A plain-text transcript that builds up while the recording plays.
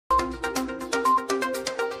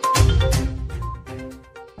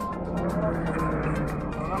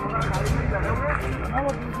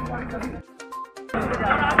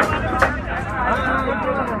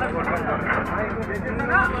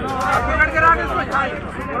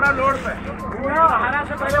थोड़ा लोड पे सहारा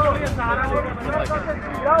से पहले बोलिए, सहारा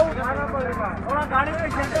उठाना पड़ेगा थोड़ा गाड़ी में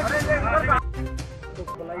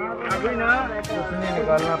अभी ना उसने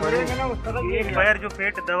निकालना पड़ेगा ना। एक पैर जो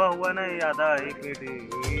पेट दबा हुआ ना, ये आधा एक पेट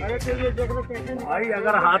भाई,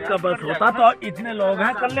 अगर हाथ का बस होता तो इतने लोग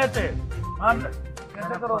हैं कर लेते। हम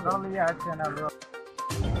कैसे करो हाथ से ना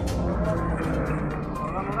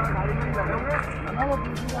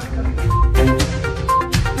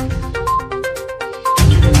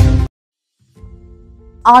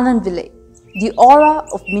Anand Village, the aura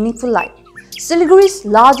of meaningful life. Siliguri's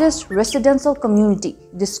largest residential community,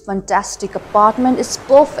 this fantastic apartment is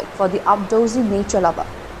perfect for the outdoorsy nature lover.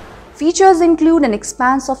 Features include an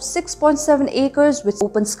expanse of 6.7 acres with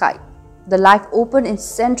open sky. The life open in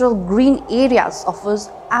central green areas offers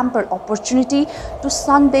ample opportunity to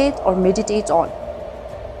sunbathe or meditate on.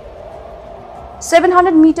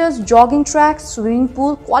 700 meters jogging track, swimming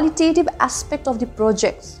pool, qualitative aspect of the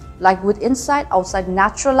projects, like with inside, outside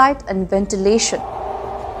natural light and ventilation.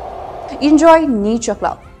 Enjoy Nature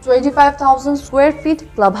Club, 25,000 square feet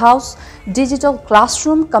clubhouse, digital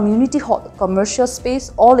classroom, community hall, commercial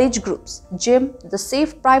space, all age groups, gym, the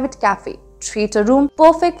safe private cafe, theater room,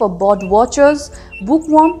 perfect for bird watchers,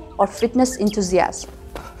 bookworm or fitness enthusiasts.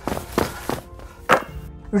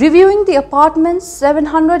 Reviewing the apartments,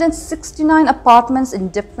 769 apartments in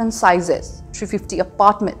different sizes, 350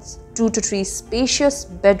 apartments, 2 to 3 spacious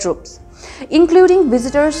bedrooms, including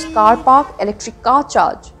visitors, car park, electric car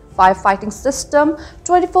charge, firefighting system,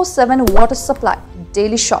 24/7 water supply,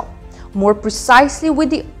 daily shop. More precisely with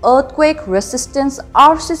the earthquake resistance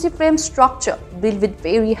RCC frame structure built with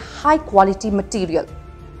very high quality material.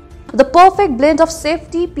 The perfect blend of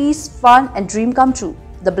safety, peace, fun and dream come true.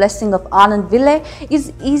 The blessing of Anand Village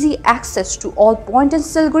is easy access to all points in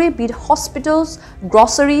Siliguri, be it hospitals,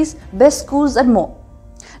 groceries, best schools and more.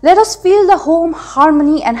 Let us feel the home,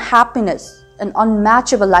 harmony and happiness, an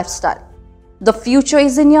unmatchable lifestyle. The future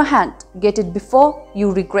is in your hand. Get it before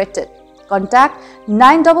you regret it. Contact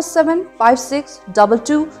 977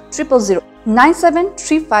 5622 000,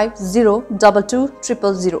 9735 022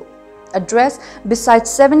 000. Address beside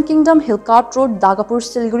Seven Kingdom, Hillcart Road, Dagapur,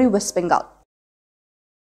 Siliguri, West Bengal.